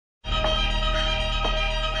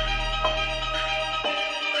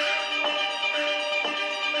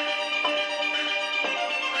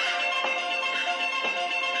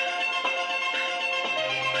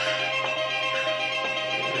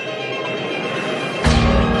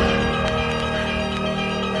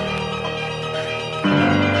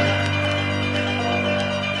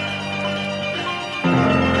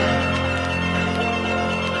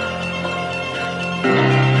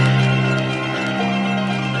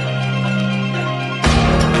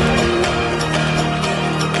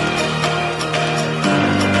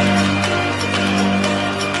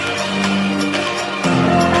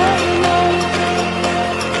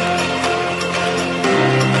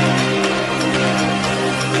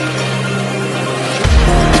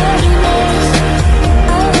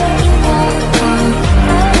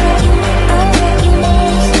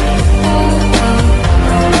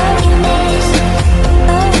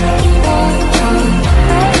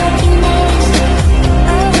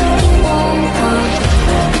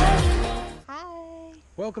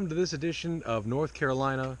welcome to this edition of North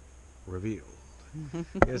Carolina Revealed.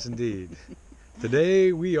 Yes, indeed.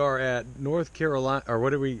 Today we are at North Carolina, or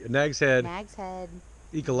what are we? Nags Head. Nags Head.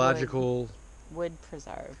 Ecological. Wood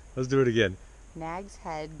Preserve. Let's do it again. Nags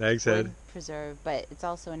Head. Nags Wood Head. Preserve, but it's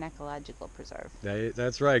also an ecological preserve.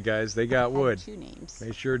 That's right, guys. They got wood. 2 names.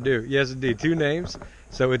 They sure do. Yes, indeed. 2 names.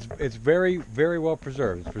 So it's very, very well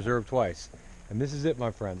preserved. It's preserved twice. And this is it,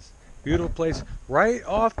 my friends. Beautiful place right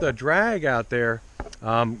off the drag out there,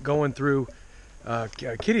 going through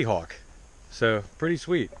Kitty Hawk. So pretty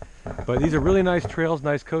sweet. But these are really nice trails,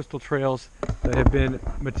 nice coastal trails that have been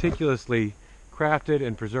meticulously crafted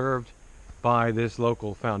and preserved by this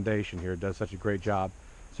local foundation here. It does such a great job.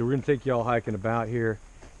 So we're going to take you all hiking about here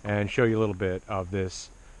and show you a little bit of this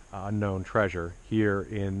unknown treasure here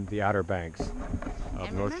in the Outer Banks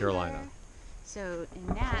of North Carolina. So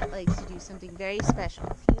Nat likes to do something very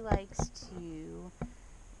special. He likes to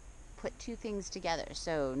put 2 things together.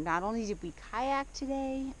 So not only did we kayak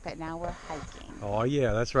today, but now we're hiking. Oh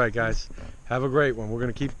yeah, that's right, guys. Have a great one. We're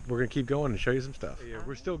gonna keep going and show you some stuff. Yeah,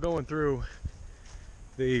 we're still going through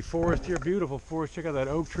the forest here. Beautiful forest. Check out that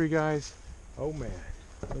oak tree, guys. Oh man,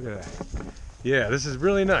 look at that. Yeah, this is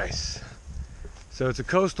really nice. So it's a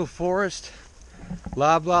coastal forest.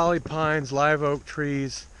 Loblolly pines, live oak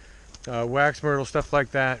trees, wax myrtle, stuff like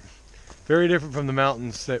that. Very different from the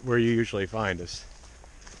mountains where you usually find us.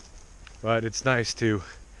 But it's nice to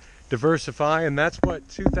diversify, and that's what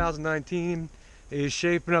 2019 is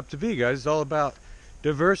shaping up to be, guys. It's all about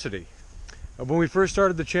diversity. When we first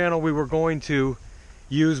started the channel, we were going to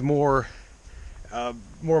use more of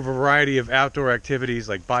a variety of outdoor activities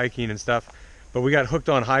like biking and stuff, but we got hooked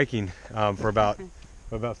on hiking for about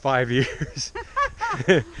 5 years.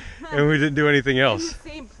 And we didn't do anything else. In the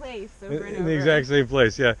same place over and over. In the exact same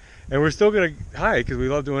place, yeah. And we're still gonna hike because we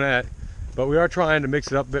love doing that, but we are trying to mix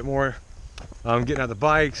it up a bit more. Getting out the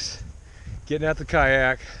bikes, getting out the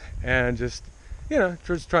kayak, and just, you know,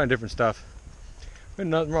 just trying different stuff. There's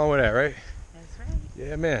nothing wrong with that, right? That's right.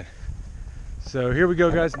 Yeah, man. So here we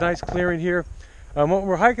go, guys. Nice clearing here. What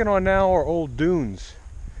we're hiking on now are old dunes.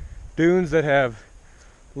 Dunes that have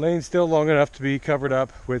lain still long enough to be covered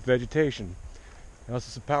up with vegetation. And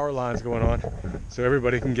also some power lines going on so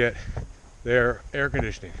everybody can get their air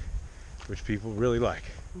conditioning, which people really like.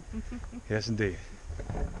 Yes, indeed.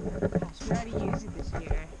 Gosh, we already used it this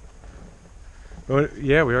year. Oh,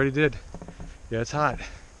 yeah, we already did. Yeah, it's hot.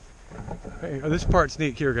 Hey, oh, this part's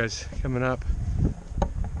neat here, guys. Coming up.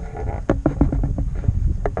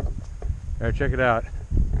 Alright, check it out.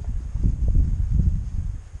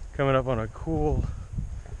 Coming up on a cool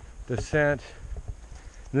descent.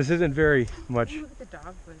 And this isn't very much. Look at the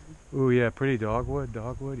dogwood. Ooh, yeah, pretty dogwood,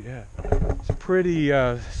 yeah. It's pretty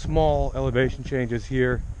small elevation changes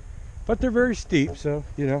here, but they're very steep, so,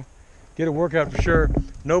 you know, get a workout for sure.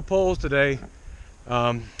 No poles today.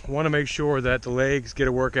 Want to make sure that the legs get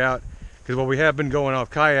a workout, because while we have been going off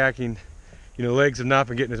kayaking, you know, legs have not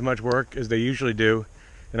been getting as much work as they usually do,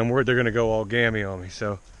 and I'm worried they're going to go all gammy on me,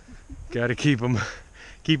 so got to keep them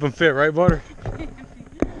fit, right, Butter?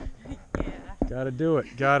 Gotta do it.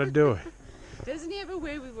 Doesn't he have a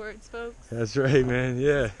way with words, folks? That's right, man.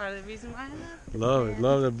 Yeah. That's part of the reason why I love it.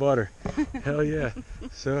 Love the butter. Hell yeah.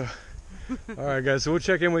 So, all right, guys. So we'll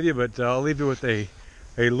check in with you, but I'll leave you with a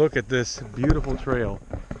look at this beautiful trail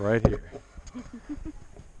right here.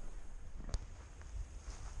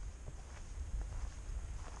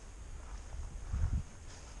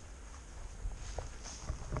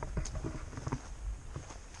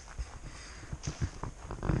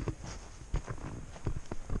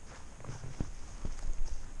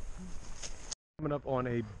 Coming up on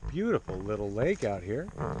a beautiful little lake out here.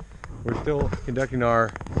 We're still conducting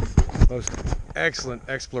our most excellent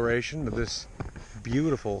exploration of this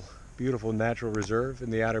beautiful, beautiful natural reserve in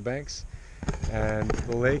the Outer Banks. And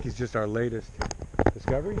the lake is just our latest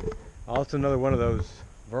discovery. Also another one of those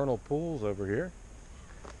vernal pools over here.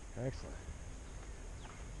 Excellent.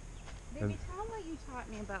 Maybe tell them what you taught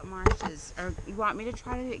me about marshes, or you want me to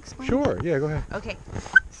try to explain? Sure, yeah, go ahead. Okay,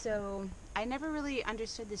 so I never really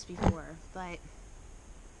understood this before, but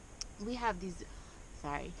we have these,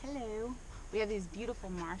 we have these beautiful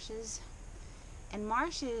marshes, and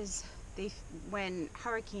marshes, when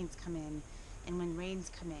hurricanes come in and when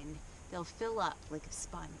rains come in, they'll fill up like a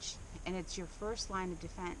sponge, and it's your first line of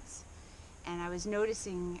defense. And I was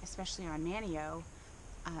noticing, especially on Manio,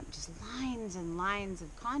 just lines and lines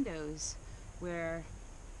of condos where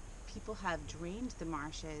people have drained the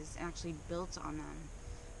marshes and actually built on them.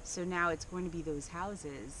 So now it's going to be those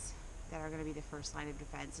houses that are going to be the first line of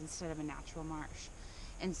defense instead of a natural marsh.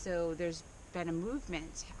 And so there's been a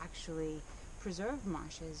movement actually preserve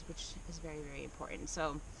marshes, which is very, very important.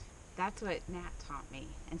 So that's what Nat taught me.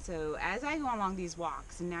 And so as I go along these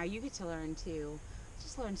walks, and now you get to learn too,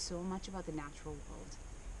 just learn so much about the natural world,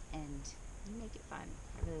 and you make it fun.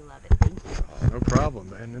 I really love it. Thank you. Oh, no problem,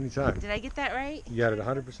 man. Anytime. Did I get that right? You got it 100%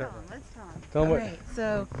 right. Let's tell him. Tell him what. Right,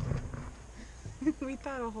 so we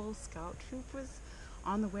thought a whole scout troop was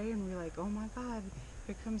on the way, and we were like, oh my God,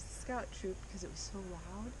 here comes the scout troop, because it was so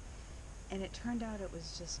loud. And it turned out it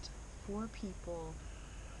was just 4 people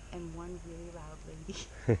and one really loud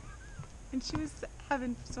lady. And she was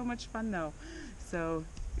having so much fun though. So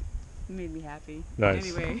it made me happy. Nice.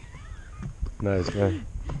 Anyway. Nice, man.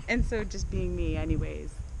 And so just being me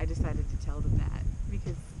anyways, I decided to tell them that,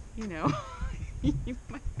 because, you know, you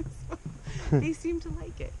might as well. They seem to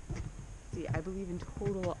like it. See, I believe in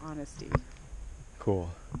total honesty. Cool.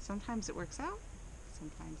 Sometimes it works out,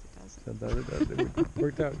 sometimes it doesn't. Sometimes it does. It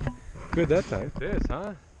worked out good that time. This,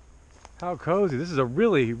 huh? How cozy. This is a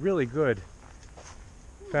really, really good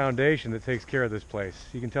foundation that takes care of this place.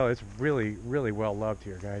 You can tell it's really, really well loved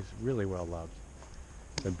here, guys. Really well loved.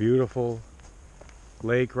 It's a beautiful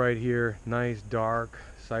lake right here. Nice, dark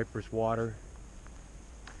cypress water.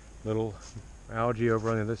 Little algae over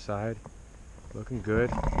on the other side. Looking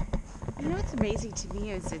good. You know what's amazing to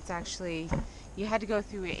me is it's actually, you had to go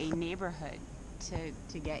through a neighborhood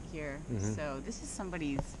to get here. Mm-hmm. So this is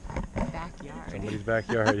somebody's backyard. Somebody's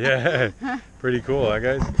backyard, yeah. Pretty cool, huh,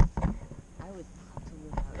 guys? I would love to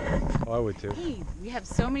live out here. Oh, I would too. Hey, we have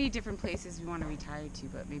so many different places we want to retire to,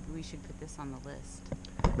 but maybe we should put this on the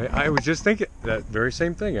list. I was just thinking that very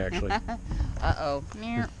same thing, actually. Uh-oh.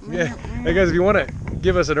 Yeah. Hey, guys, if you want to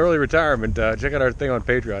give us an early retirement, check out our thing on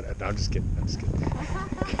Patreon. No, I'm just kidding. I'm just kidding.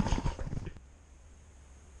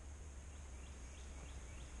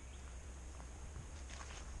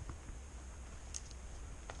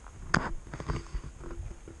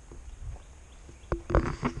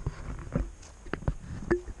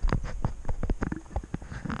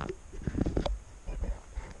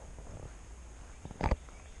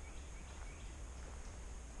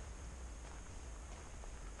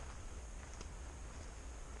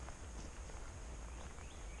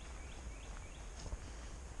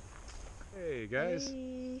 Hey guys,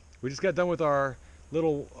 Hey. we just got done with our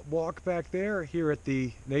little walk back there here at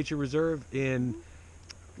the Nature Reserve in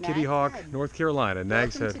Kitty Nags Hawk, Head. North Carolina.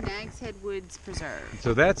 Nags Head. Welcome to Nags Head Woods Preserve.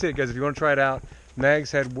 So that's it, guys. If you want to try it out,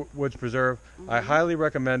 Nags Head Woods Preserve. I highly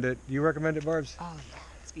recommend it. Do you recommend it, Barbs? Oh yeah,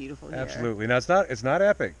 it's beautiful here. Absolutely. Now it's not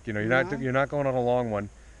epic. You know, you're not going on a long one,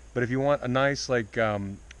 but if you want a nice 4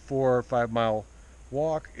 or 5 mile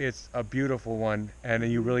walk, it's a beautiful one, and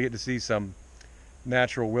then you really get to see some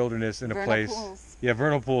natural wilderness in a place. Pools. Yeah,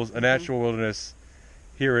 vernal pools, a natural wilderness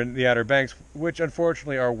here in the Outer Banks, which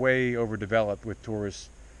unfortunately are way overdeveloped with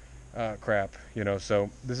tourist crap, you know.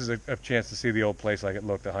 So this is a chance to see the old place like it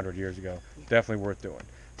looked 100 years ago. Yeah. Definitely worth doing.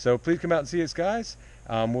 So please come out and see us, guys.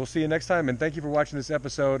 We'll see you next time, and thank you for watching this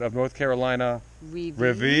episode of North Carolina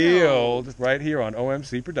Revealed right here on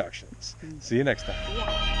OMC Productions. See you next time.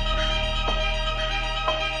 Yeah.